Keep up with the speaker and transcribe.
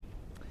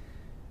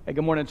Hey,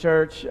 good morning,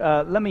 church.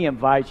 Let me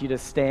invite you to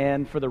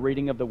stand for the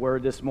reading of the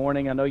word this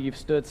morning. I know you've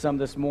stood some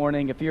this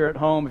morning. If you're at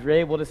home, if you're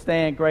able to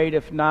stand, great.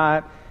 If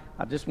not,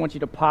 I just want you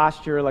to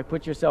posture,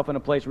 put yourself in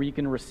a place where you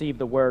can receive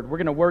the word. We're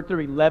going to work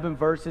through 11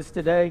 verses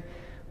today,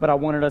 but I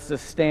wanted us to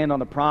stand on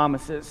the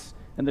promises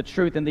and the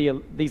truth in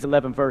these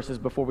 11 verses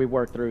before we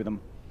work through them.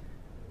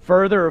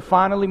 Further, or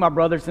finally, my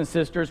brothers and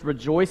sisters,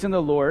 rejoice in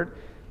the Lord.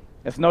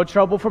 It's no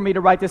trouble for me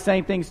to write the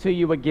same things to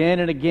you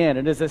again and again.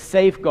 It is a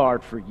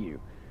safeguard for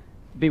you.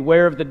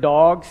 Beware of the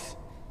dogs,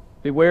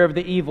 beware of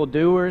the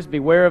evildoers,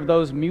 beware of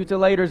those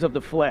mutilators of the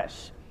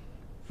flesh.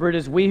 For it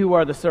is we who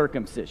are the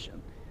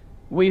circumcision,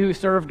 we who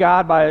serve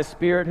God by a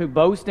Spirit, who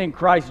boast in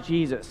Christ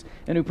Jesus,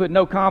 and who put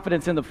no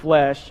confidence in the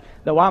flesh,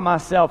 though I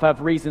myself have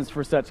reasons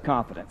for such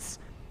confidence.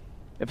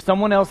 If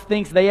someone else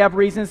thinks they have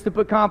reasons to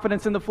put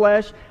confidence in the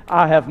flesh,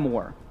 I have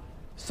more.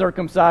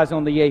 Circumcised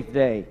on the 8th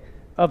day,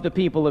 of the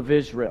people of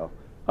Israel,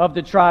 of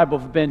the tribe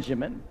of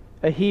Benjamin,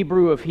 a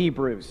Hebrew of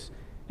Hebrews,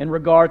 in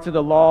regard to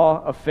the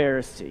law of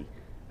Pharisee,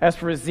 as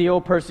for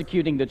zeal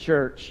persecuting the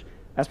church,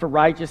 as for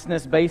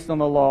righteousness based on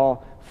the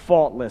law,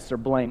 faultless or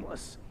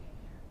blameless.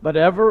 But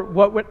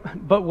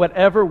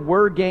whatever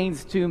were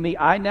gains to me,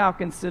 I now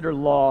consider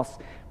loss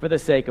for the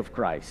sake of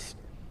Christ.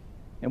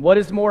 And what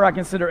is more, I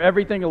consider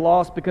everything a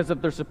loss because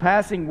of the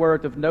surpassing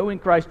worth of knowing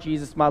Christ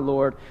Jesus my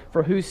Lord,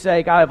 for whose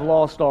sake I have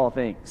lost all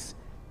things.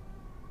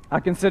 I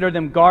consider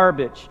them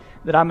garbage,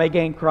 that I may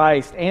gain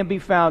Christ and be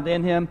found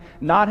in him,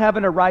 not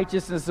having a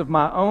righteousness of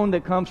my own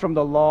that comes from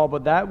the law,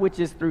 but that which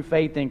is through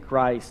faith in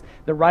Christ,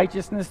 the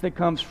righteousness that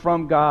comes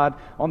from God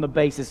on the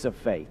basis of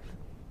faith.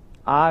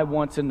 I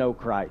want to know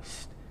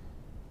Christ,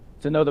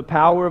 to know the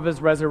power of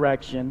his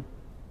resurrection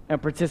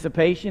and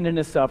participation in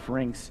his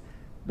sufferings,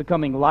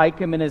 becoming like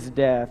him in his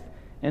death,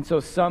 and so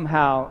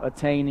somehow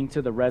attaining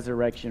to the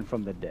resurrection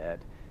from the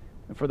dead.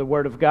 And for the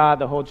word of God,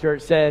 the whole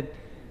church said,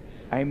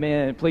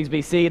 Amen. Please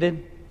be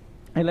seated.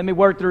 And let me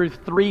work through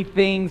three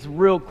things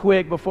real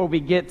quick before we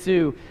get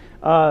to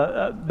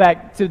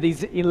back to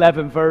these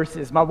 11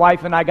 verses. My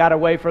wife and I got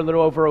away for a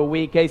little over a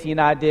week. Casey and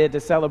I did, to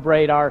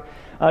celebrate our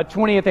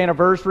 20th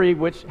anniversary,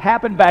 which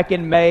happened back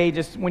in May.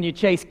 Just when you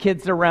chase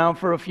kids around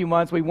for a few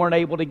months, we weren't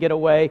able to get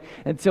away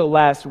until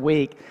last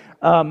week.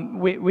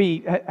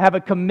 We have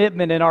a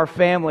commitment in our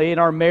family, in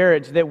our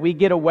marriage, that we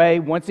get away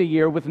once a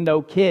year with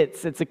no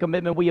kids. It's a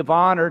commitment we have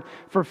honored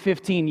for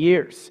 15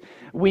 years.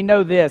 We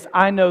know this,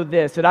 I know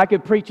this, that I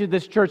could preach at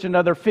this church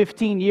another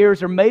 15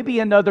 years or maybe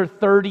another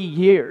 30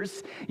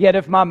 years. Yet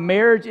if my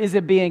marriage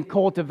isn't being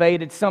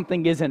cultivated,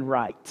 something isn't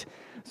right.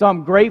 So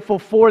I'm grateful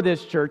for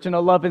this church and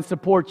the love and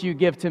support you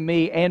give to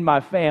me and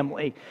my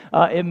family.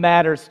 It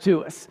matters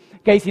to us.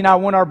 Casey and I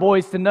want our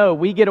boys to know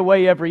we get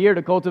away every year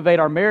to cultivate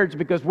our marriage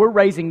because we're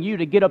raising you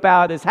to get up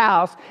out of this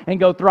house and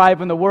go thrive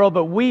in the world,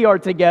 but we are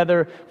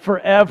together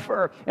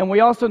forever. And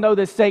we also know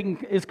that Satan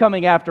is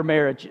coming after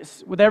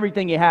marriages with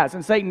everything he has,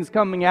 and Satan's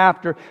coming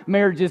after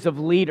marriages of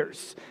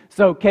leaders.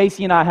 So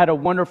Casey and I had a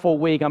wonderful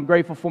week. I'm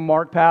grateful for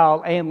Mark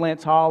Powell and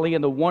Lance Hawley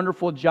and the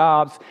wonderful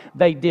jobs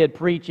they did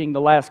preaching the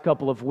last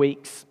couple of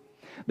weeks.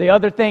 The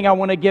other thing I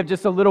want to give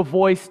just a little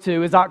voice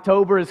to is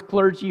October is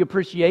Clergy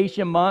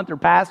Appreciation Month or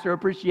Pastor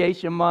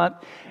Appreciation Month.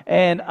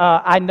 And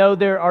I know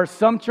there are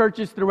some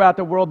churches throughout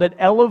the world that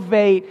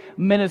elevate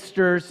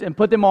ministers and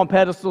put them on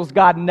pedestals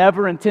God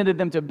never intended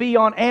them to be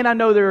on. And I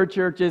know there are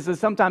churches that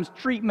sometimes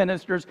treat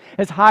ministers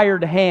as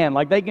hired hand,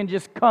 like they can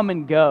just come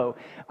and go.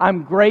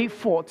 I'm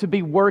grateful to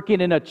be working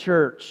in a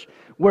church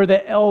where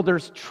the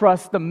elders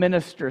trust the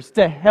ministers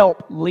to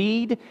help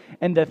lead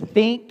and to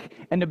think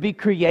and to be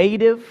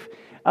creative.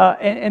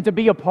 And to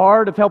be a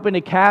part of helping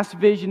to cast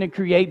vision and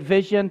create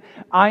vision.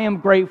 I am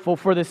grateful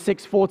for the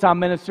 6 full-time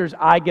ministers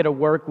I get to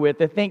work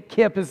with. I think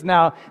Kip is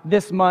now,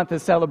 this month,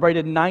 has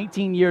celebrated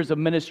 19 years of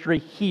ministry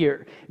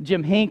here.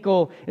 Jim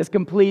Hinkle is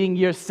completing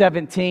year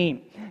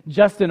 17.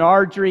 Justin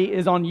Ardrey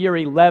is on year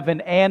 11.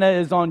 Anna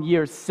is on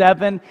year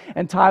 7.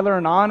 And Tyler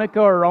and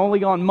Annika are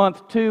only on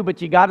month 2, but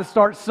you got to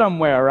start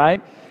somewhere,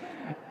 right?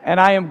 And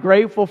I am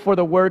grateful for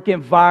the work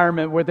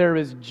environment where there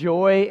is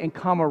joy and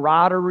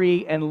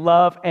camaraderie and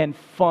love and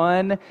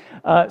fun.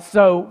 Are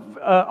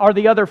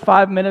the other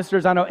 5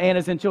 ministers, I know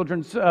Anna's in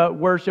children's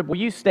worship, will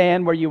you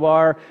stand where you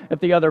are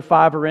if the other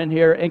 5 are in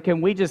here? And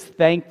can we just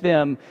thank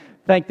them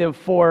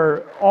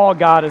for all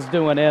God is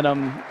doing in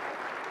them.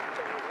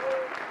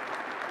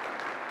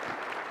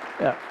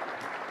 Yeah.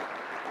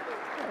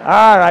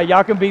 All right,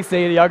 y'all can be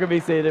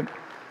seated.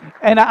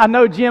 And I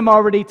know Jim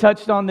already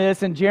touched on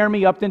this, and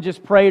Jeremy Upton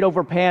just prayed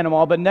over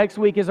Panama, but next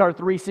week is our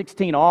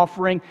 316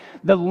 offering.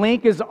 The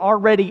link is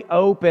already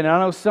open. I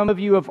know some of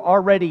you have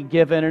already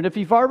given, and if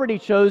you've already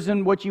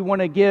chosen what you want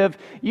to give,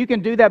 you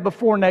can do that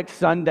before next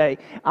Sunday.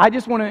 I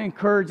just want to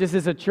encourage us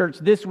as a church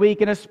this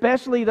week, and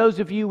especially those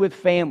of you with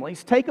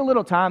families, take a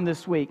little time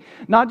this week,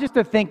 not just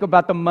to think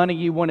about the money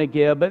you want to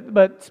give,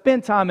 but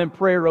spend time in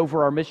prayer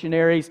over our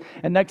missionaries,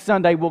 and next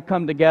Sunday we'll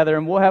come together,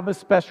 and we'll have a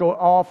special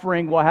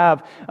offering. We'll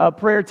have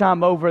prayer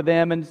time over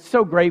them, and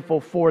so grateful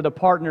for the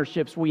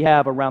partnerships we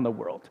have around the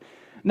world.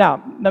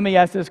 Now, let me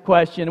ask this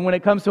question. When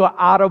it comes to an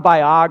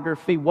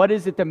autobiography, what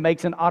is it that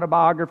makes an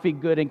autobiography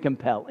good and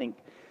compelling?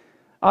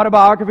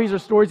 Autobiographies are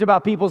stories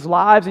about people's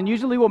lives, and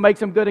usually what makes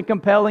them good and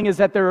compelling is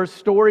that there are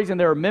stories and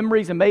there are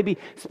memories and maybe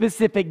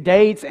specific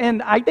dates.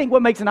 And I think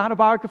what makes an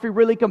autobiography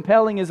really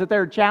compelling is that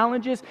there are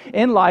challenges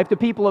in life that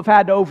people have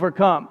had to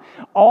overcome.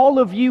 All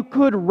of you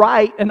could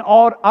write an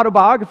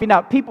autobiography.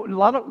 Now,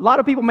 a lot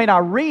of people may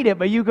not read it,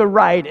 but you could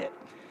write it.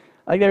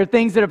 Like there are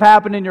things that have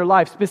happened in your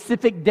life,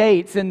 specific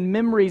dates and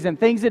memories and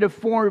things that have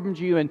formed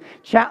you and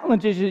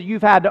challenges that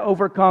you've had to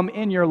overcome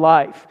in your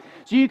life.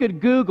 So you could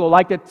Google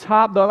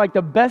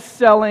the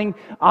best-selling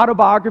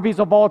autobiographies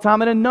of all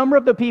time, and a number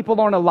of the people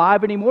aren't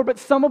alive anymore, but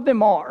some of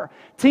them are.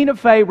 Tina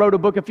Fey wrote a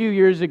book a few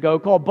years ago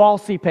called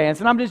Bossy Pants,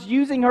 and I'm just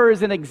using her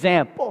as an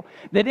example,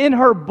 that in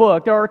her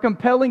book there are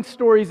compelling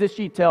stories that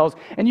she tells,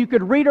 and you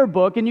could read her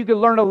book and you could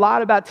learn a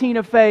lot about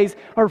Tina Fey's,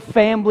 her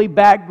family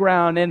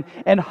background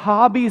and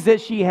hobbies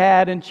that she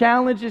had and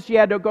challenges she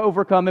had to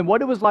overcome and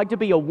what it was like to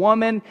be a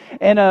woman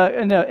in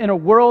a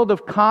world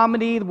of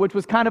comedy, which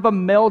was kind of a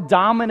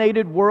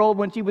male-dominated world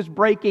when she was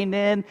breaking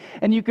in.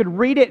 And you could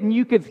read it and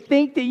you could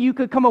think that you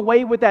could come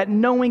away with that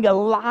knowing a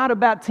lot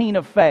about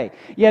Tina Fey.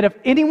 Yet if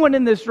anyone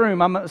in this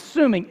room, I'm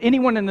assuming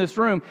anyone in this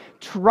room,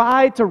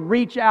 tried to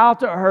reach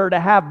out to her to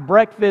have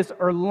breakfast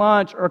or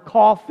lunch or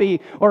coffee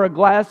or a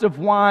glass of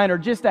wine or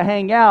just to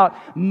hang out,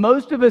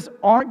 most of us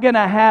aren't going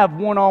to have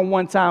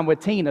one-on-one time with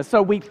Tina.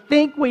 So we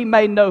think we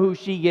may know who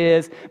she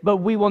is, but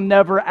we will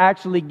never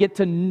actually get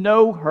to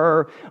know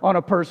her on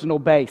a personal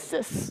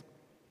basis.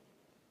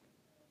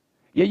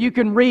 Yeah, you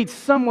can read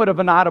somewhat of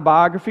an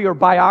autobiography or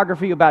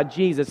biography about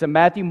Jesus in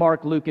Matthew,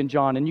 Mark, Luke, and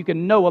John, and you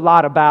can know a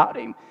lot about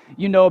him.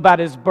 You know about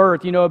his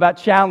birth. You know about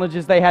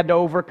challenges they had to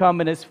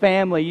overcome in his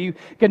family. You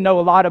can know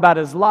a lot about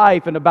his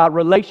life and about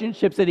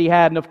relationships that he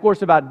had, and of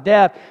course about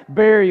death,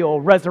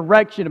 burial,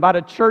 resurrection, about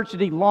a church that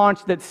he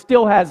launched that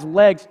still has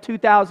legs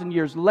 2,000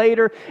 years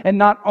later. And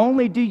not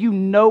only do you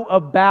know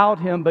about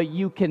him, but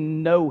you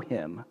can know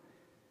him.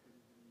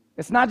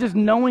 It's not just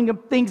knowing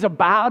things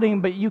about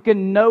him, but you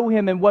can know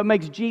him. And what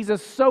makes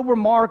Jesus so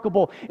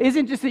remarkable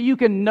isn't just that you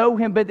can know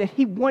him, but that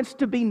he wants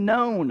to be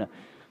known.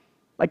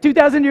 Like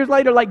 2,000 years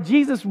later, like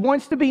Jesus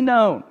wants to be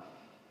known.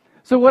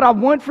 So what I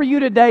want for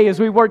you today as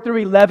we work through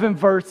 11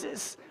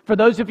 verses, for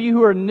those of you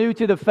who are new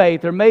to the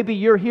faith, or maybe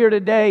you're here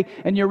today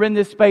and you're in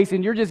this space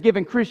and you're just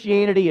giving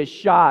Christianity a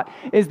shot,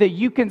 is that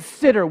you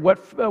consider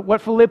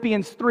what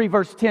Philippians 3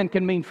 verse 10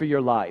 can mean for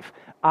your life.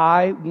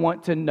 I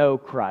want to know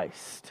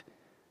Christ.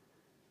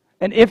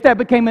 And if that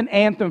became an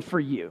anthem for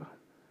you,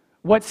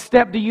 what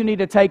step do you need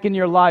to take in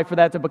your life for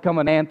that to become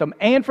an anthem?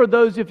 And for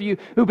those of you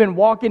who've been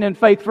walking in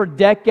faith for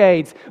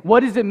decades,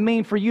 what does it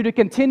mean for you to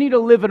continue to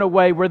live in a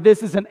way where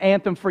this is an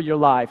anthem for your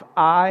life?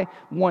 I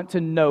want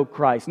to know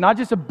Christ. Not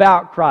just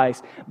about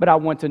Christ, but I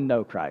want to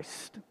know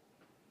Christ.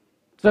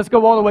 So let's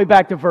go all the way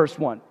back to verse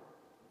 1,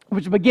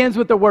 which begins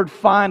with the word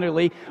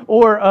finally,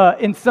 or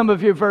in some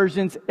of your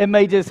versions, it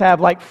may just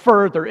have like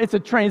further. It's a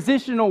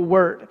transitional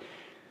word.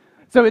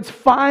 So it's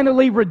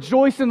finally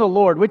rejoice in the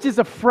Lord, which is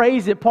a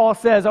phrase that Paul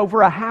says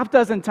over a half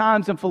dozen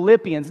times in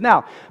Philippians.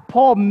 Now,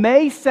 Paul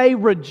may say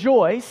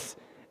rejoice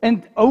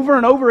and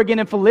over again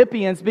in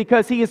Philippians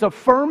because he is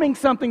affirming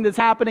something that's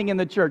happening in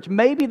the church.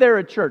 Maybe they're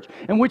a church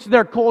in which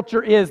their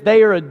culture is.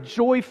 They are a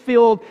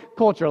joy-filled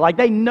culture. Like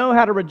they know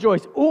how to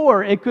rejoice.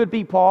 Or it could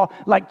be Paul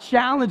like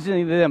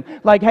challenging them.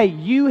 Like, hey,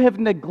 you have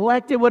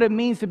neglected what it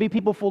means to be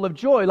people full of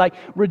joy. Like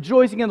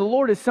rejoicing in the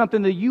Lord is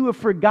something that you have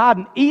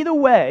forgotten. Either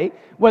way,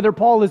 whether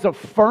Paul is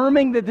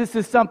affirming that this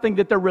is something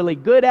that they're really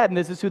good at and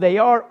this is who they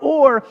are,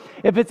 or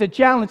if it's a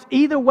challenge,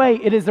 either way,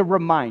 it is a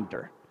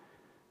reminder.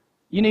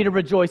 You need to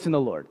rejoice in the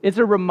Lord. It's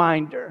a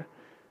reminder.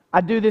 I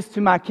do this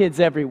to my kids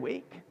every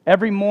week.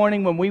 Every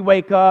morning when we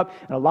wake up,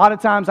 and a lot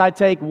of times I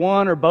take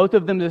one or both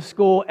of them to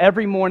school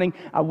every morning.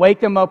 I wake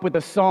them up with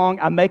a song.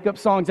 I make up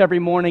songs every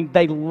morning.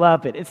 They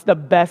love it. It's the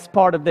best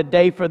part of the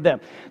day for them.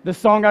 The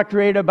song I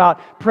created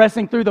about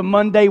pressing through the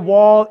Monday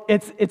wall,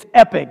 it's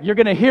epic. You're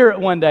going to hear it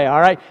one day, all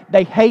right?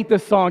 They hate the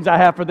songs I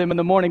have for them in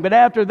the morning. But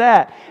after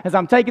that, as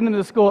I'm taking them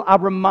to school, I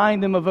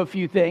remind them of a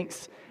few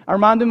things. I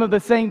remind them of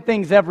the same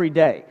things every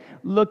day.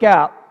 Look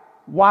out.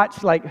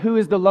 Watch, like, who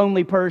is the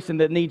lonely person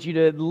that needs you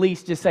to at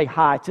least just say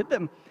hi to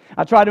them?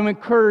 I try to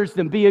encourage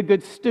them, be a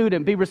good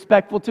student, be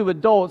respectful to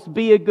adults,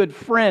 be a good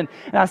friend.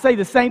 And I say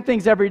the same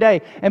things every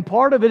day. And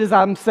part of it is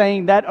I'm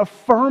saying that,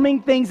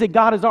 affirming things that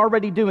God is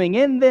already doing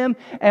in them.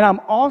 And I'm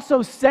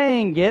also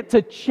saying it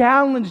to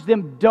challenge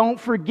them, don't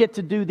forget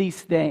to do these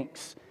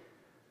things.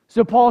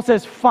 So Paul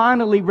says,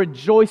 finally,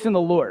 rejoice in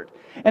the Lord.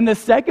 And the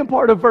second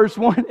part of verse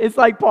 1, it's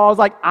like Paul's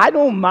like, I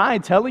don't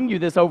mind telling you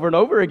this over and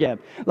over again.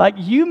 Like,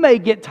 you may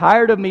get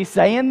tired of me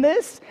saying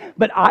this,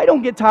 but I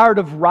don't get tired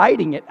of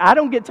writing it. I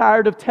don't get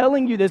tired of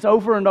telling you this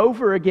over and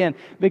over again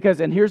because,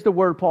 and here's the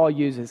word Paul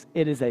uses,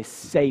 it is a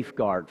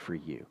safeguard for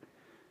you.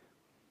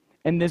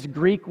 And this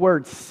Greek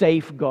word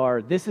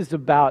safeguard, this is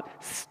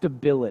about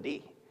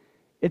stability.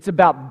 It's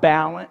about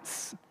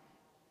balance.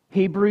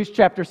 Hebrews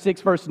chapter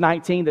 6, verse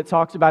 19, that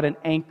talks about an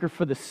anchor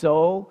for the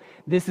soul.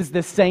 This is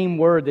the same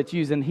word that's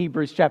used in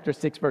Hebrews chapter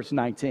 6, verse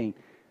 19.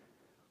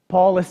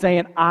 Paul is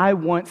saying, I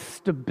want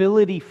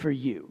stability for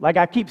you. Like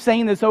I keep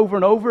saying this over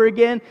and over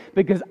again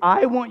because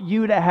I want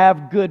you to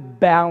have good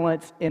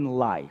balance in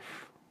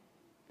life.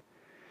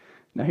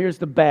 Now here's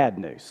the bad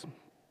news.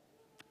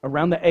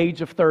 Around the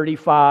age of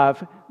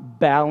 35,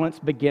 balance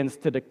begins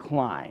to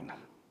decline.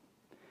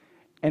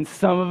 And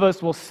some of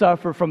us will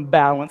suffer from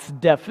balance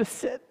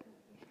deficit.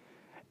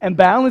 And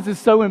balance is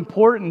so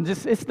important.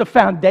 It's the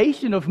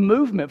foundation of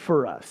movement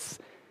for us.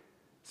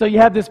 So you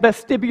have this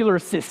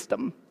vestibular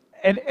system.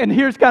 And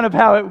here's kind of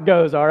how it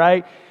goes, all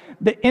right?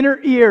 The inner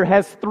ear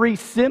has 3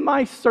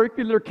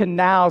 semicircular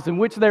canals in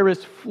which there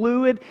is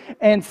fluid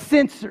and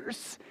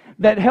sensors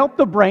that help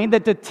the brain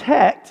that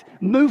detect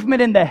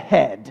movement in the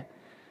head.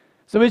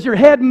 So as your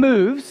head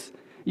moves,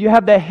 you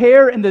have the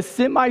hair in the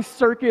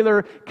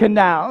semicircular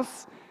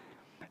canals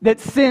that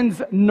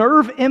sends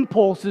nerve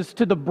impulses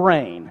to the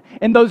brain.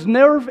 And those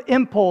nerve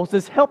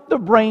impulses help the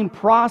brain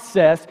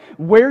process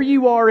where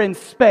you are in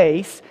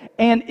space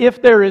and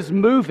if there is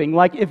moving,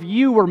 like if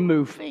you were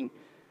moving.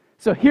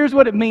 So here's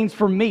what it means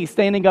for me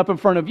standing up in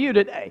front of you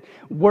today.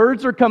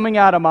 Words are coming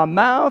out of my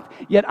mouth,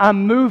 yet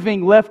I'm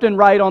moving left and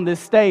right on this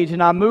stage,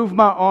 and I move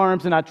my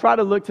arms, and I try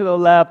to look to the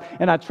left,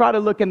 and I try to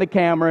look in the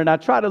camera, and I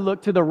try to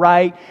look to the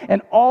right,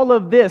 and all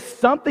of this,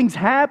 something's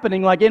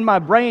happening like in my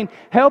brain,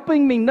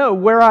 helping me know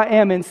where I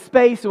am in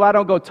space so I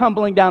don't go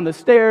tumbling down the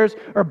stairs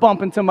or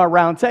bump into my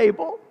round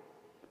table.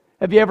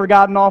 Have you ever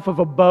gotten off of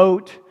a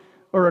boat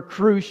or a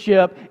cruise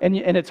ship, and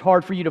it's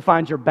hard for you to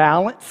find your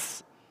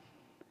balance?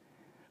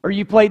 Or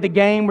you played the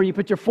game where you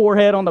put your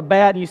forehead on the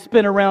bat and you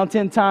spin around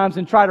 10 times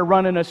and try to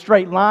run in a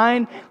straight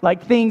line,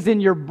 like things in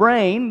your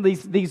brain,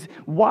 these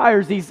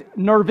wires, these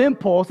nerve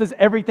impulses,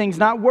 everything's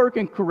not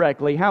working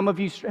correctly. How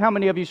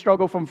many of you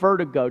struggle from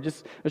vertigo?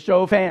 Just a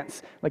show of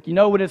hands. Like you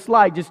know what it's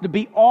like just to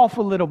be off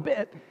a little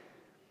bit.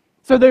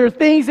 So there are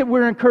things that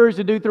we're encouraged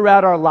to do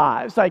throughout our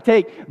lives. I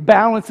take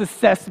balance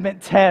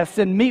assessment tests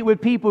and meet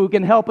with people who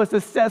can help us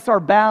assess our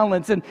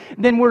balance. And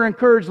then we're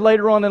encouraged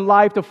later on in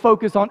life to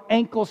focus on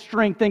ankle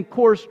strength and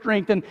core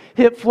strength and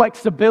hip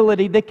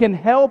flexibility that can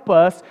help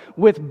us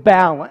with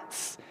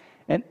balance.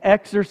 And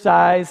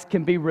exercise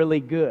can be really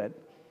good,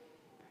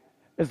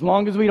 as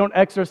long as we don't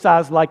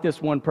exercise like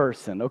this one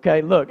person,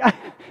 okay? Look,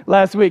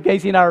 last week,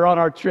 Casey and I were on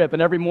our trip,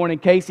 and every morning,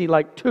 Casey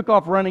took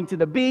off running to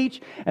the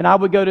beach, and I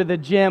would go to the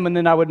gym, and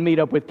then I would meet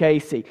up with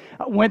Casey.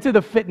 I went to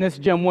the fitness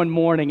gym one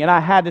morning, and I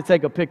had to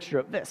take a picture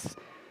of this.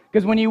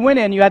 Because when you went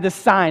in, you had to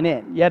sign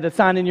in. You had to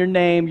sign in your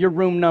name, your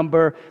room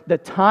number, the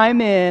time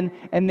in,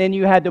 and then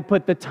you had to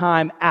put the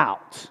time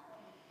out.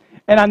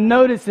 And I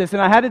noticed this,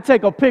 and I had to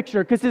take a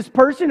picture, because this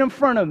person in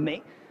front of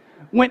me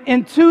went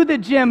into the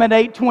gym at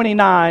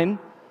 8:29,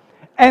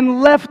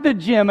 and left the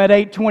gym at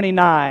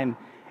 8:29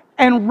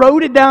 and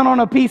wrote it down on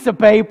a piece of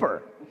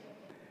paper.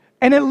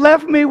 And it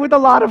left me with a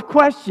lot of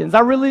questions.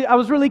 I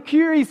was really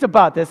curious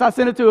about this. I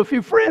sent it to a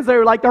few friends. They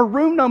were like, "Their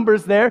room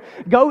number's there.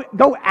 Go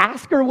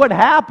ask her what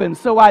happened."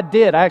 So I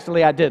did.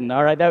 Actually, I didn't.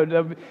 All right.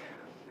 But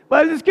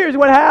I was just curious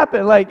what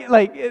happened.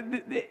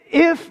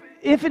 If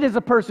it is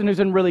a person who's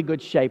in really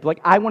good shape,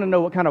 I want to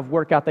know what kind of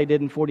workout they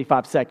did in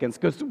 45 seconds.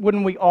 Because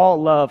wouldn't we all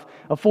love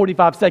a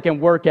 45-second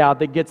workout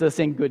that gets us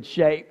in good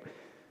shape?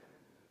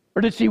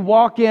 Or did she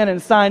walk in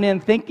and sign in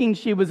thinking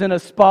she was in a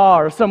spa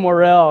or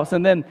somewhere else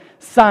and then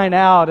sign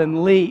out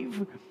and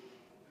leave?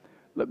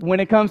 Look, when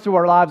it comes to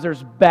our lives,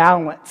 there's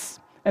balance.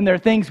 And there are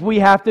things we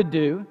have to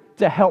do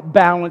to help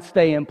balance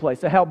stay in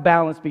place, to help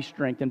balance be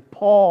strengthened.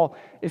 Paul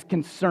is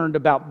concerned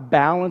about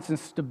balance and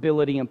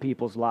stability in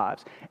people's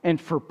lives. And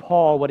for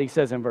Paul, what he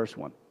says in verse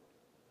 1,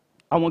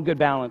 I want good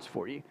balance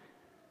for you.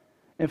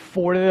 And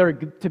for there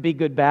to be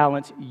good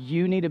balance,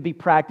 you need to be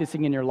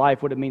practicing in your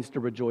life what it means to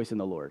rejoice in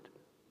the Lord.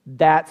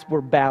 That's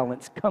where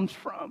balance comes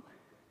from.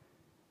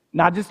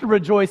 Not just to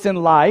rejoice in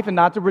life and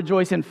not to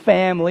rejoice in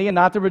family and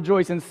not to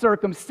rejoice in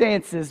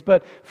circumstances,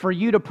 but for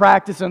you to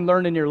practice and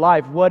learn in your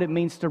life what it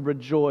means to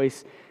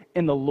rejoice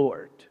in the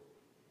Lord.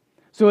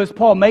 So as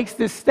Paul makes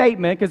this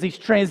statement, because he's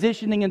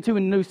transitioning into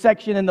a new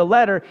section in the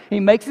letter, he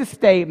makes a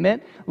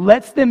statement,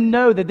 lets them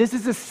know that this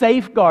is a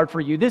safeguard for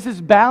you. This is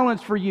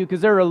balance for you,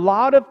 because there are a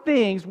lot of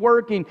things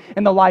working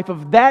in the life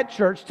of that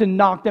church to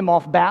knock them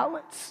off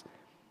balance.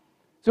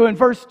 So in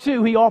verse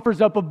 2, he offers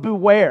up a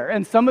beware.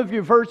 And some of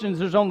your versions,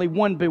 there's only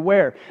one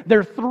beware. There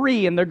are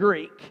 3 in the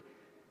Greek.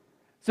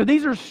 So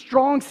these are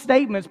strong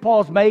statements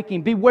Paul's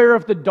making. Beware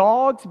of the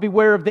dogs,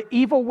 beware of the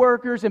evil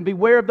workers, and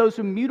beware of those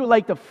who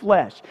mutilate the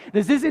flesh.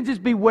 This isn't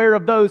just beware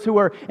of those who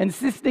are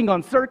insisting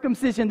on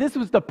circumcision. This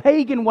was the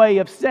pagan way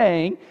of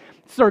saying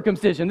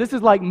circumcision. This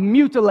is like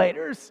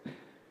mutilators.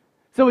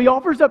 So he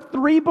offers up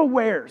 3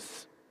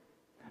 bewares.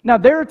 Now,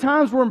 there are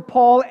times when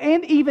Paul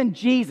and even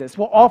Jesus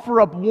will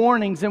offer up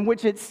warnings in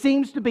which it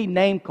seems to be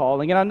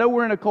name-calling. And I know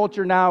we're in a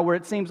culture now where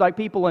it seems like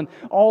people in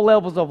all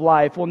levels of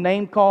life will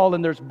name-call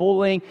and there's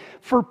bullying.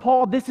 For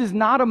Paul, this is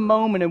not a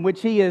moment in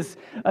which he is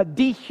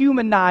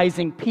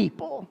dehumanizing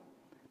people.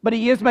 But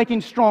he is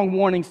making strong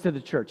warnings to the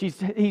church.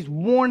 He's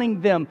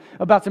warning them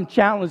about some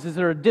challenges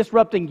that are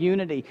disrupting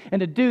unity.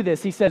 And to do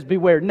this, he says,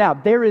 beware. Now,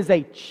 there is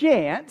a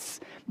chance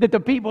that the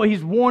people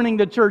he's warning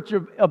the church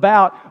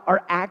about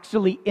are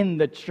actually in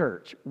the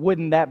church.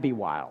 Wouldn't that be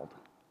wild?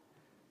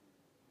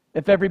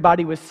 If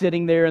everybody was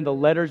sitting there and the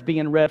letter's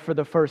being read for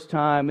the first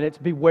time and it's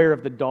beware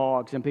of the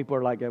dogs, and people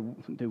are like,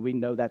 do we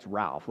know that's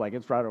Ralph? Like,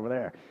 it's right over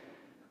there.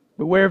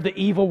 Beware of the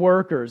evil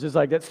workers. It's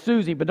like, that's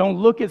Susie, but don't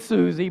look at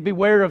Susie.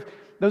 Beware of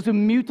those who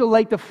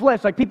mutilate the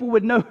flesh. Like, people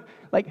would know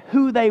like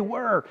who they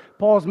were.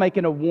 Paul's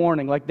making a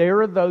warning. Like, there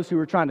are those who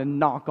are trying to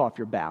knock off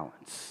your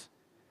balance.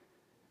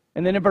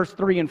 And then in verse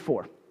 3 and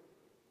 4,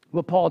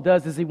 what Paul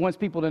does is he wants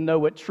people to know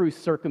what true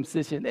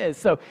circumcision is.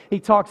 So he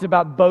talks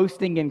about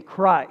boasting in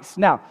Christ.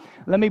 Now,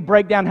 let me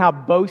break down how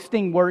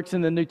boasting works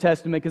in the New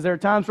Testament, because there are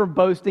times where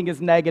boasting is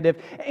negative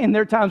and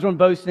there are times when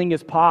boasting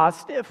is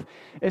positive.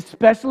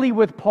 Especially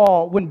with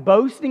Paul, when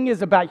boasting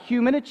is about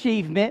human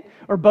achievement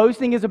or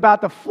boasting is about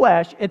the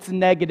flesh, it's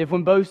negative.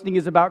 When boasting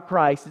is about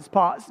Christ, it's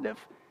positive.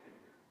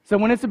 So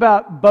when it's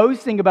about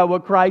boasting about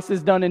what Christ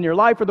has done in your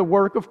life or the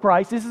work of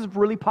Christ, this is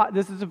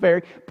a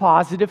very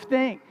positive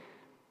thing.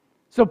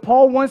 So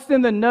Paul wants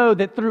them to know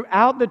that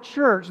throughout the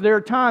church, there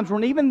are times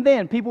when even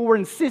then people were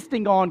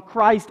insisting on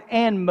Christ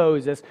and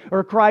Moses,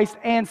 or Christ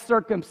and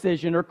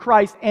circumcision, or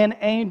Christ and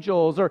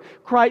angels, or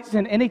Christ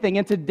and anything.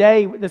 And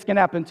today this can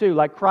happen too,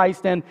 like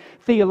Christ and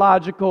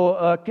theological,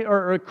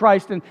 or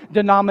Christ and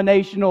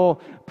denominational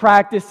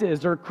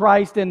practices, or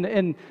Christ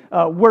and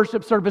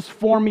worship service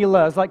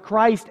formulas, like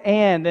Christ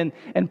and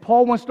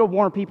Paul wants to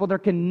warn people there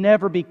can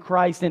never be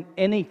Christ in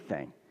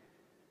anything.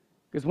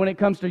 Because when it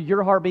comes to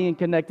your heart being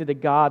connected to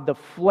God, the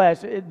flesh,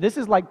 this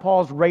is like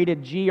Paul's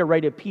rated G or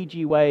rated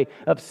PG way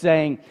of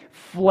saying,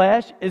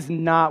 flesh is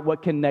not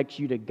what connects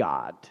you to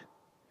God.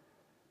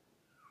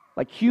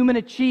 Like, human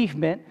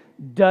achievement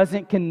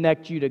doesn't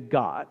connect you to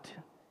God.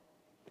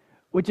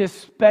 Which,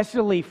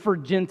 especially for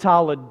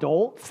Gentile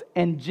adults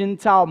and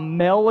Gentile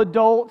male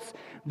adults,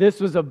 this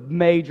was a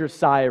major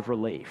sigh of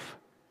relief.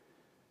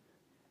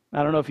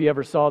 I don't know if you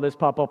ever saw this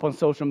pop up on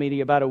social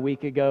media about a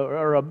week ago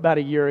or about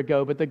a year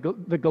ago, but the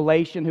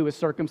Galatian who was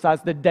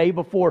circumcised the day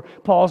before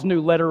Paul's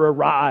new letter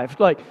arrived.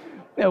 Like,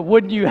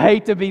 wouldn't you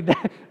hate to be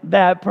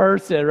that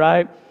person,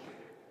 right?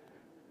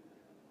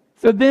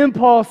 So then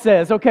Paul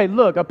says, okay,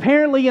 look,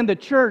 apparently in the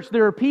church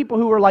there are people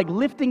who are like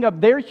lifting up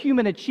their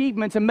human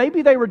achievements, and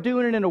maybe they were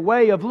doing it in a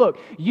way of,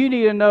 look, you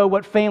need to know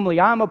what family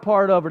I'm a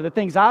part of or the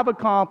things I've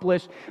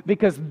accomplished,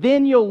 because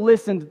then you'll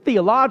listen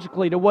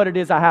theologically to what it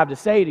is I have to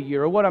say to you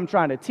or what I'm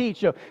trying to teach.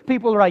 So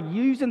people are like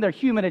using their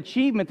human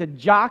achievement to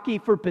jockey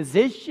for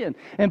position.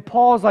 And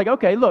Paul's like,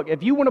 okay, look,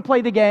 if you want to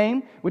play the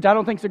game, which I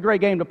don't think is a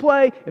great game to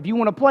play, if you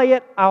want to play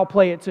it, I'll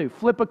play it too.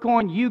 Flip a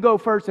coin, you go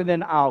first, and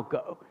then I'll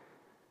go.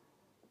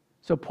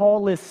 So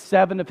Paul lists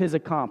 7 of his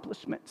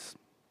accomplishments.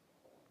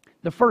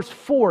 The first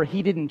 4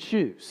 he didn't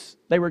choose.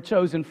 They were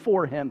chosen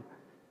for him.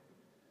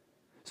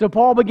 So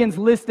Paul begins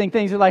listing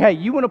things like, hey,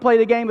 you want to play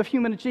the game of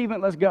human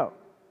achievement? Let's go.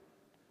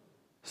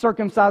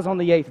 Circumcise on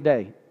the 8th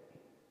day.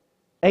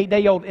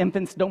 8-day-old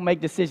infants don't make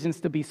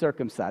decisions to be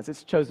circumcised.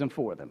 It's chosen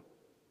for them.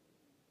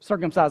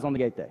 Circumcise on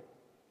the 8th day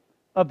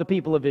of the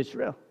people of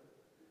Israel.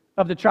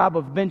 Of the tribe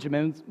of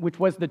Benjamin, which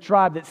was the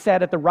tribe that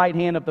sat at the right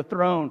hand of the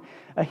throne,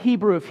 a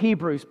Hebrew of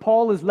Hebrews.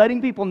 Paul is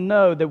letting people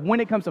know that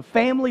when it comes to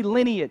family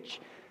lineage,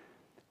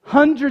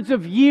 hundreds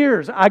of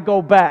years I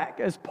go back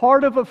as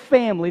part of a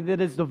family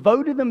that has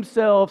devoted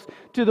themselves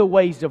to the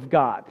ways of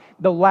God.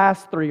 The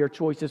last 3 are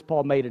choices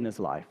Paul made in his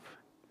life.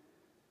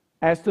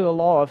 As to the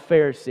law of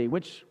Pharisee,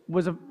 which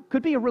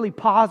could be a really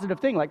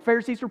positive thing. Like,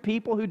 Pharisees are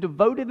people who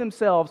devoted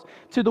themselves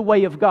to the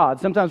way of God.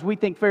 Sometimes we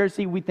think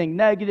Pharisee, we think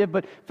negative,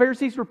 but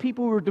Pharisees were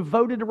people who were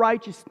devoted to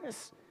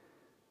righteousness.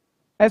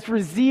 As for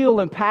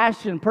zeal and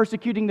passion,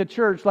 persecuting the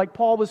church, like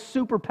Paul was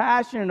super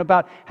passionate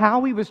about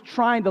how he was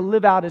trying to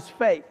live out his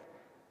faith.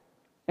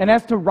 And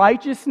as to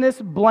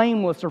righteousness,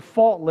 blameless or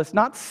faultless,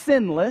 not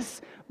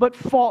sinless, but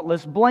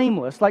faultless,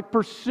 blameless, like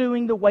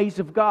pursuing the ways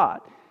of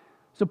God.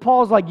 So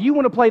Paul's like, you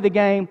want to play the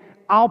game,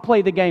 I'll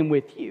play the game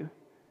with you.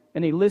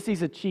 And he lists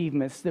these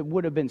achievements that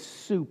would have been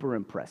super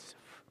impressive.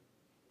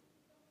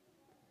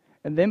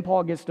 And then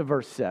Paul gets to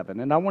verse 7.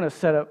 And I want to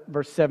set up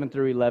verse 7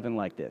 through 11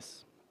 like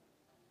this.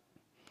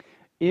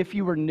 If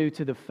you were new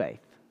to the faith,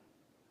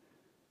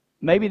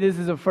 maybe this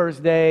is the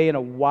first day in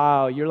a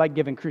while, you're like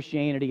giving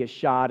Christianity a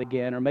shot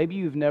again, or maybe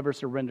you've never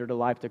surrendered a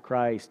life to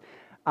Christ.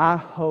 I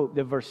hope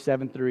that verse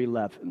 7 through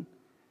 11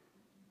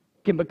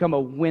 can become a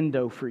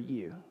window for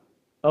you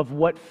of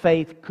what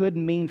faith could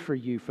mean for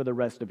you for the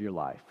rest of your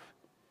life.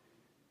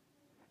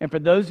 And for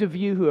those of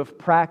you who have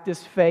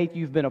practiced faith,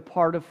 you've been a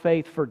part of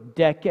faith for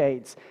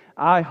decades,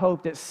 I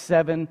hope that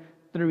 7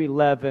 through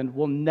 11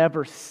 will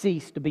never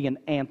cease to be an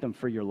anthem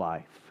for your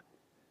life.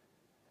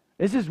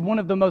 This is one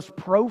of the most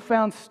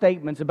profound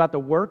statements about the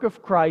work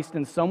of Christ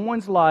in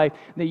someone's life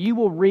that you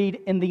will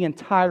read in the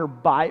entire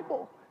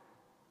Bible.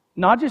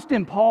 Not just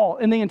in Paul,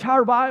 in the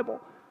entire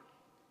Bible.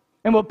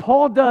 And what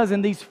Paul does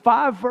in these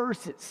 5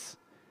 verses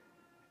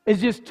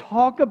is just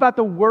talk about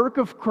the work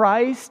of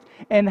Christ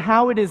and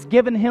how it has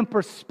given him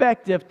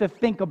perspective to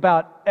think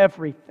about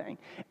everything.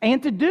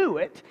 And to do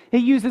it, he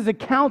uses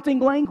accounting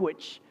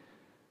language.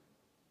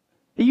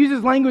 He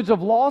uses language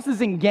of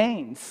losses and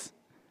gains.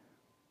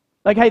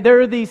 Like, hey,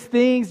 there are these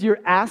things, your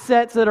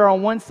assets that are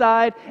on one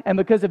side, and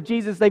because of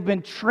Jesus, they've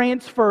been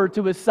transferred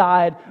to a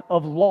side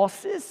of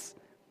losses.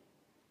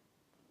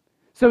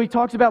 So he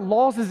talks about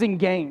losses and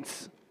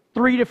gains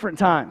 3 different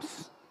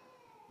times.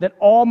 That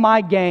all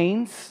my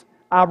gains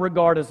I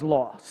regard as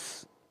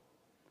loss.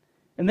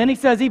 And then he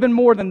says even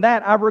more than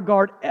that, I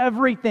regard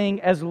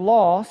everything as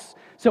loss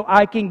so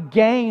I can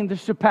gain the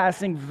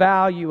surpassing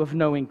value of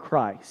knowing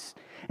Christ.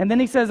 And then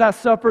he says, I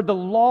suffered the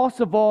loss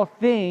of all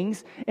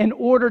things in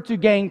order to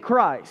gain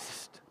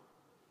Christ.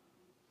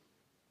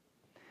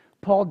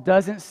 Paul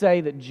doesn't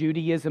say that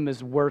Judaism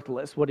is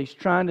worthless. What he's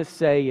trying to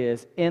say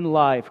is, in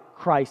life,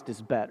 Christ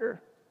is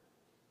better.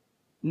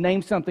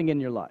 Name something in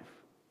your life.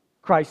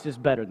 Christ is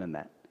better than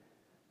that.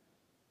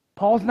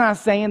 Paul's not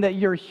saying that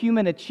your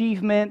human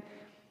achievement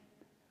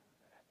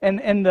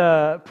and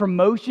the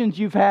promotions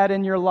you've had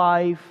in your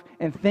life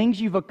and things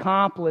you've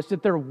accomplished,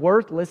 that they're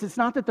worthless. It's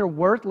not that they're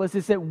worthless.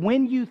 It's that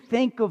when you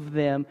think of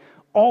them,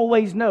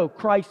 always know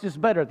Christ is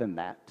better than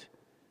that.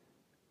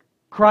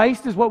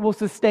 Christ is what will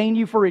sustain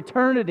you for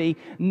eternity,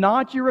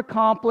 not your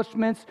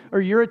accomplishments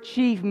or your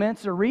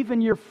achievements or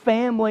even your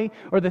family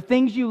or the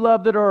things you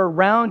love that are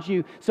around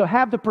you. So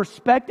have the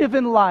perspective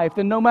in life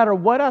that no matter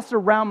what I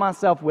surround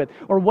myself with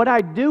or what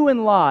I do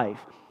in life,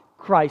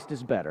 Christ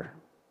is better.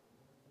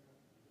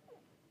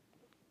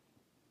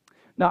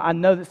 Now, I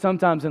know that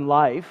sometimes in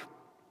life,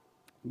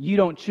 you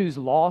don't choose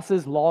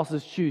losses,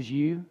 losses choose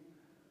you.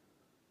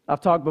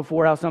 I've talked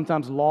before how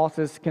sometimes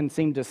losses can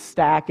seem to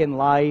stack in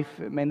life.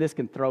 Man, this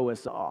can throw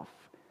us off.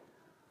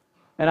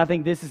 And I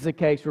think this is the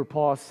case where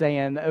Paul's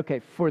saying, okay,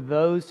 for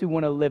those who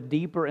want to live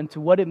deeper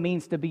into what it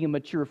means to be a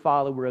mature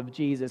follower of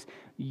Jesus,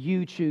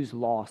 you choose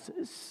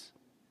losses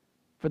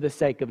for the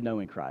sake of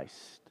knowing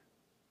Christ.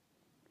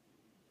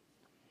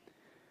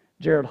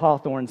 Gerald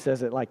Hawthorne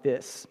says it like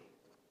this.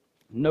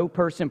 No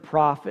person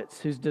profits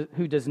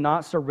who does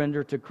not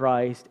surrender to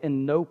Christ,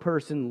 and no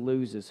person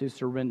loses who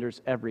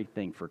surrenders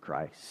everything for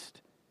Christ.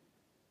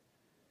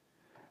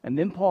 And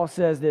then Paul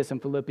says this in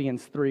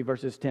Philippians 3,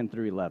 verses 10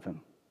 through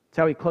 11. That's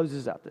how he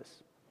closes out this.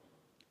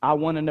 I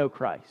want to know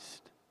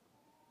Christ.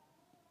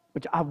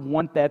 Which I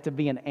want that to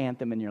be an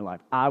anthem in your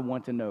life. I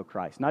want to know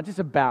Christ. Not just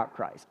about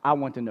Christ. I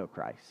want to know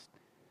Christ.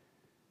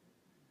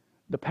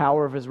 The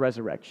power of his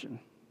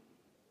resurrection.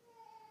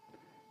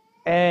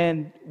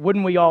 And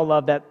wouldn't we all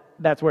love that?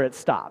 That's where it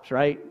stops,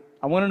 right?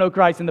 I want to know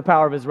Christ and the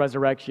power of his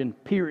resurrection,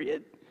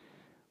 period.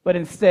 But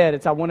instead,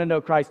 it's I want to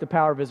know Christ, the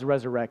power of his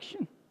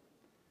resurrection.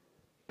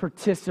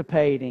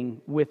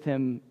 Participating with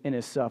him in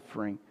his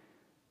suffering.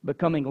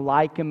 Becoming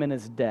like him in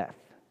his death.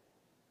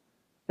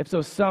 If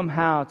so,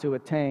 somehow to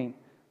attain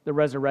the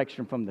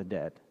resurrection from the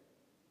dead.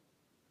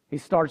 He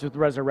starts with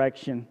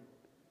resurrection,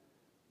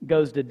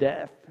 goes to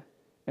death,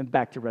 and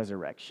back to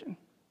resurrection.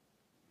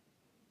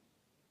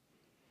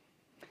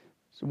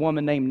 There's a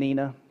woman named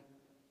Nina.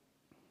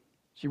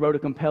 She wrote a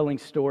compelling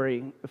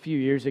story a few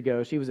years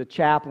ago. She was a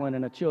chaplain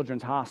in a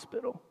children's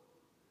hospital.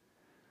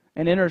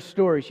 And in her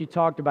story, she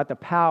talked about the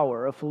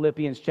power of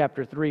Philippians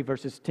chapter 3,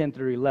 verses 10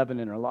 through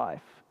 11 in her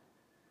life.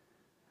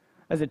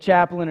 As a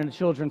chaplain in a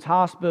children's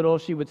hospital,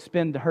 she would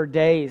spend her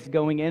days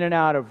going in and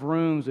out of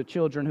rooms with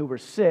children who were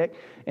sick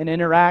and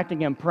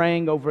interacting and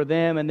praying over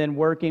them and then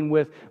working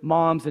with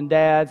moms and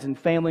dads and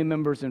family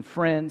members and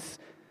friends.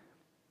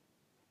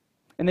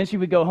 And then she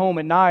would go home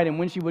at night, and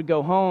when she would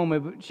go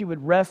home, she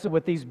would wrestle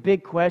with these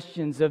big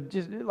questions of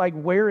just like,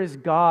 where is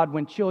God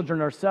when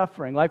children are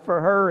suffering? Like for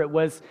her, it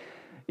was,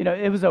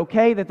 it was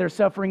okay that they're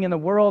suffering in the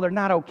world. They're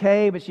not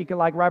okay, but she could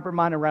like wrap her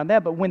mind around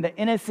that. But when the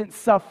innocent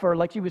suffer,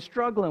 like she was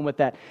struggling with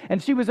that.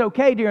 And she was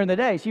okay during the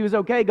day. She was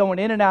okay going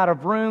in and out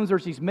of rooms where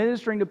she's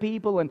ministering to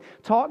people and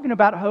talking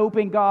about hope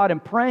in God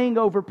and praying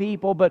over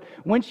people. But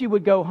when she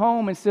would go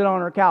home and sit on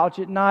her couch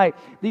at night,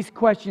 these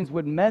questions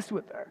would mess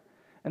with her.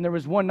 And there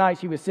was one night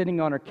she was sitting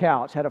on her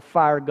couch, had a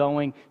fire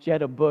going, she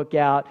had a book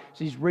out,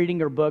 she's reading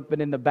her book, but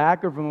in the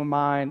back of her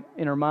mind,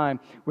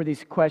 were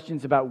these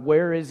questions about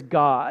where is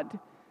God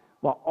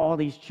while all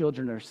these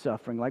children are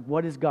suffering? Like,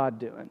 what is God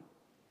doing?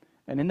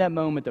 And in that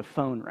moment, the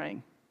phone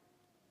rang.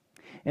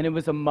 And it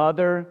was a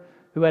mother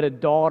who had a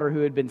daughter who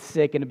had been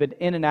sick and had been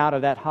in and out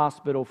of that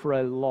hospital for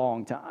a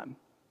long time.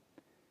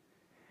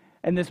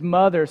 And this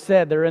mother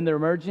said they're in the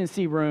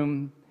emergency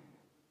room.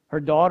 Her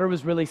daughter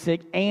was really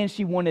sick, and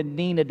she wanted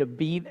Nina to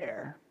be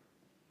there.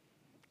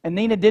 And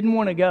Nina didn't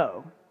want to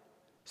go.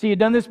 She had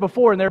done this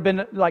before, and there had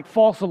been like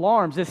false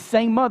alarms. This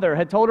same mother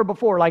had told her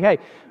before, like, hey,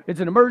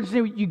 it's an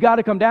emergency, you got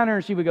to come down there.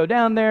 And she would go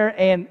down there,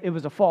 and it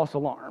was a false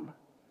alarm.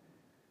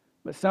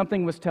 But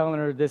something was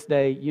telling her this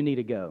day, you need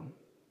to go.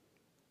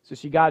 So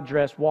she got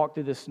dressed, walked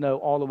through the snow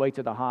all the way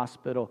to the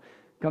hospital.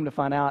 Come to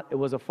find out, it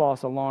was a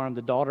false alarm.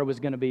 The daughter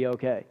was going to be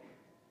okay.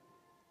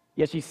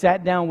 Yet she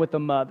sat down with the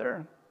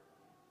mother.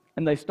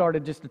 And they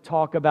started just to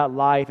talk about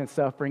life and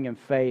suffering and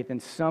faith.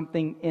 And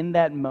something in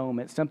that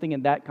moment, something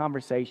in that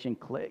conversation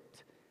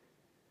clicked.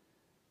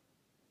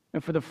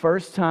 And for the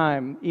first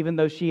time, even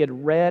though she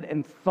had read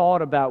and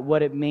thought about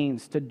what it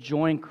means to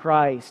join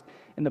Christ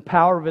in the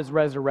power of His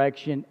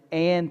resurrection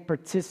and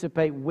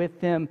participate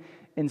with Him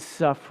in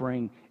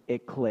suffering,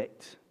 it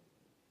clicked.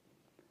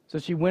 So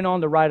she went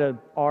on to write an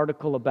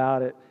article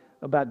about it,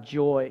 about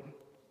joy.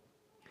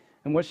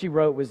 And what she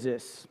wrote was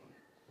this.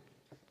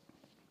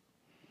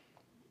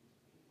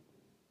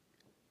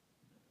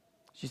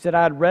 She said,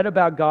 I had read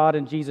about God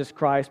and Jesus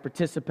Christ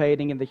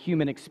participating in the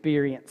human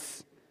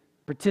experience,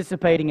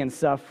 participating in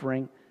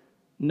suffering,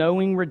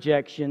 knowing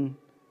rejection,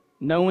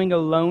 knowing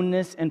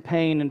aloneness and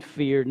pain and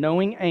fear,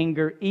 knowing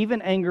anger,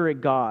 even anger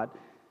at God.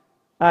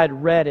 I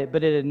had read it,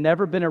 but it had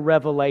never been a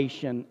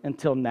revelation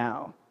until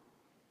now.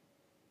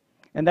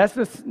 And that's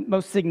the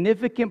most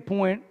significant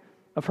point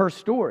of her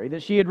story,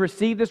 that she had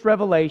received this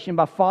revelation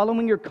by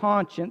following her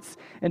conscience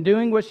and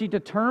doing what she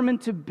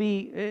determined to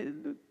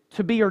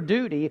be her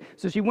duty.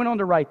 So she went on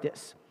to write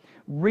this.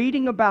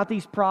 Reading about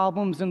these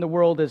problems in the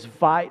world is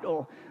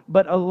vital,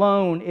 but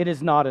alone it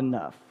is not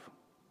enough.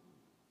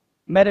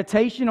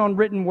 Meditation on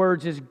written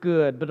words is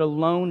good, but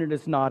alone it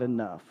is not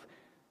enough.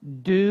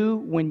 Do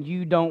when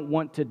you don't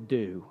want to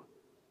do.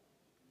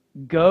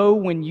 Go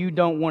when you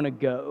don't want to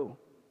go.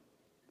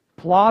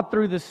 Plod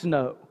through the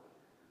snow.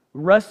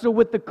 Wrestle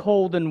with the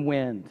cold and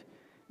wind.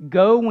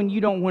 Go when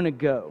you don't want to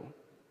go.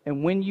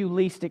 And when you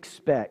least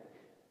expect,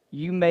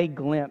 you may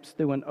glimpse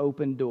through an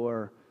open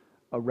door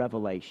a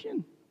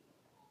revelation.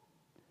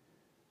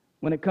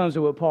 When it comes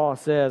to what Paul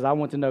says, I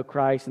want to know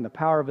Christ and the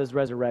power of His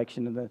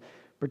resurrection and to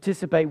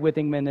participate with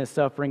Him in His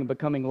suffering and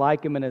becoming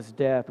like Him in His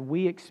death.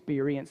 We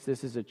experience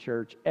this as a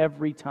church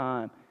every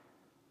time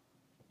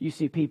you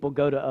see people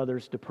go to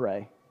others to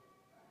pray.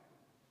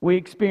 We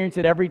experience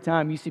it every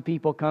time you see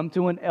people come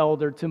to an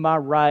elder to my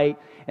right,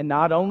 and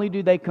not only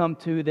do they come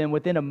to them,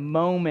 within a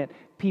moment,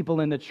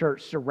 people in the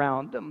church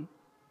surround them.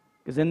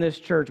 Because in this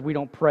church, we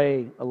don't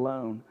pray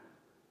alone.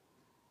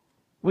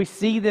 We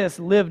see this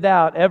lived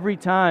out every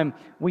time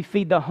we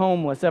feed the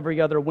homeless every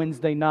other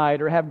Wednesday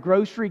night or have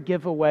grocery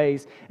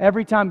giveaways.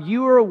 Every time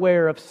you are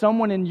aware of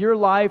someone in your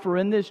life or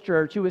in this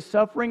church who is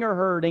suffering or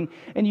hurting,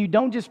 and you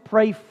don't just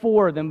pray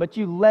for them, but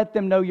you let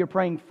them know you're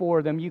praying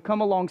for them. You come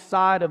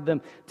alongside of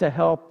them to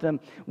help them.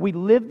 We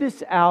live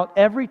this out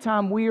every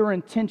time we are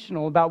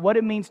intentional about what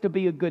it means to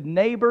be a good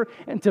neighbor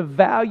and to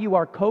value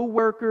our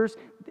co-workers.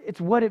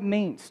 It's what it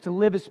means to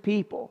live as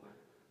people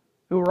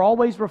who are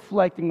always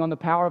reflecting on the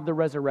power of the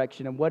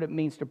resurrection and what it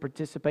means to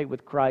participate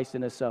with Christ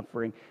in His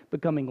suffering,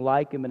 becoming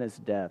like Him in His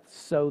death,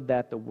 so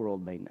that the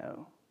world may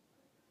know.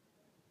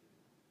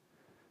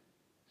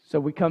 So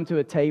we come to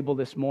a table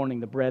this morning,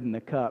 the bread and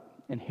the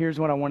cup, and here's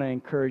what I want to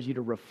encourage you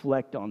to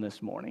reflect on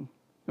this morning.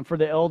 And for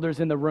the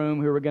elders in the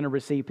room who are going to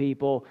receive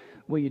people,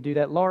 will you do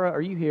that? Laura,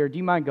 are you here? Do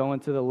you mind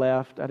going to the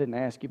left? I didn't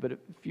ask you, but if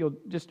you'll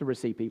just to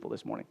receive people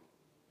this morning.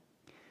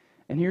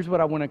 And here's what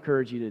I want to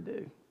encourage you to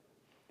do.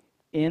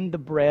 In the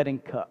bread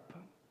and cup,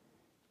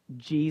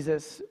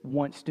 Jesus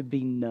wants to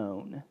be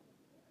known.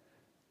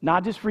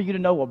 Not just for you to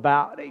know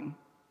about Him,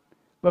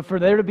 but for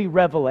there to be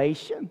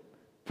revelation,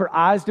 for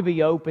eyes to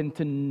be open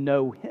to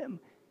know Him.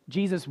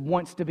 Jesus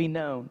wants to be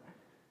known.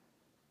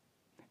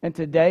 And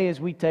today, as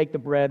we take the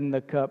bread and the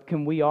cup,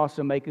 can we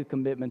also make a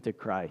commitment to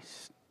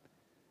Christ?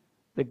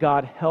 That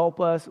God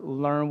help us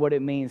learn what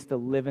it means to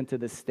live into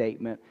the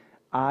statement,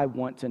 I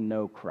want to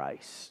know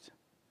Christ.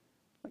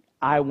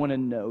 I want to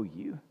know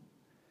you.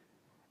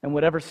 And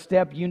whatever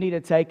step you need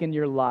to take in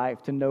your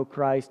life to know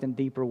Christ in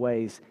deeper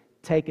ways,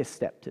 take a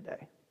step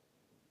today.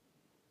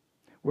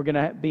 We're going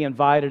to be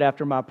invited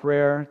after my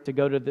prayer to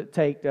go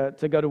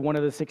to one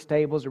of the 6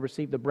 tables to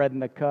receive the bread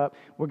and the cup.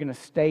 We're going to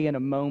stay in a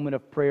moment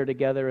of prayer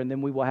together, and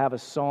then we will have a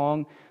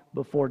song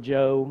before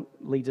Joe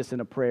leads us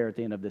in a prayer at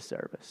the end of this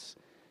service.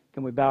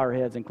 Can we bow our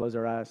heads and close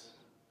our eyes?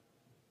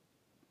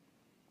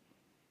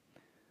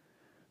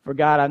 For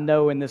God, I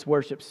know in this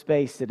worship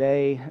space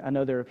today, I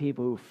know there are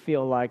people who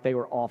feel like they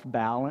were off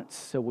balance.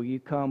 So will you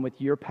come with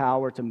your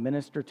power to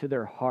minister to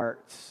their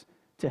hearts,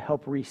 to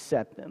help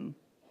reset them?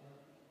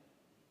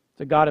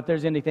 So God, if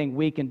there's anything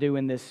we can do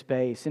in this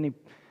space, any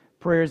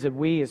prayers that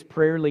we as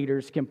prayer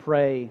leaders can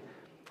pray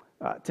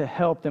to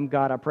help them,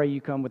 God, I pray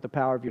you come with the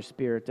power of your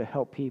Spirit to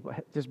help people.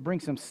 Just bring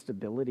some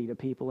stability to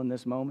people in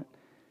this moment.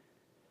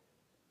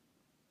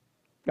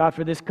 God,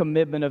 for this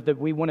commitment of that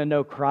we want to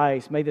know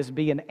Christ, may this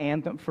be an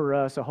anthem for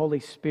us. The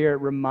Holy Spirit,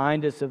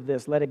 remind us of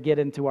this. Let it get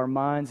into our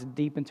minds and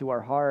deep into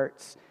our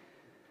hearts.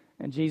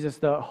 And Jesus,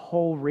 the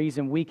whole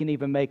reason we can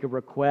even make a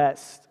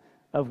request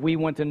of we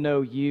want to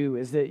know you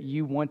is that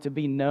you want to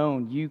be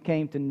known. You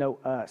came to know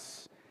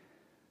us.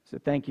 So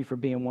thank you for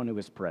being one who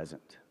is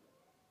present.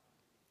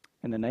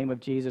 In the name of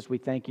Jesus, we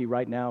thank you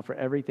right now for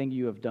everything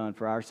you have done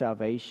for our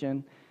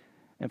salvation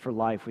and for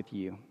life with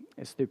you.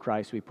 It's through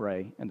Christ we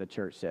pray, and the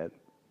church said,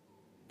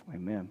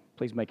 Amen.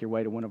 Please make your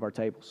way to one of our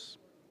tables.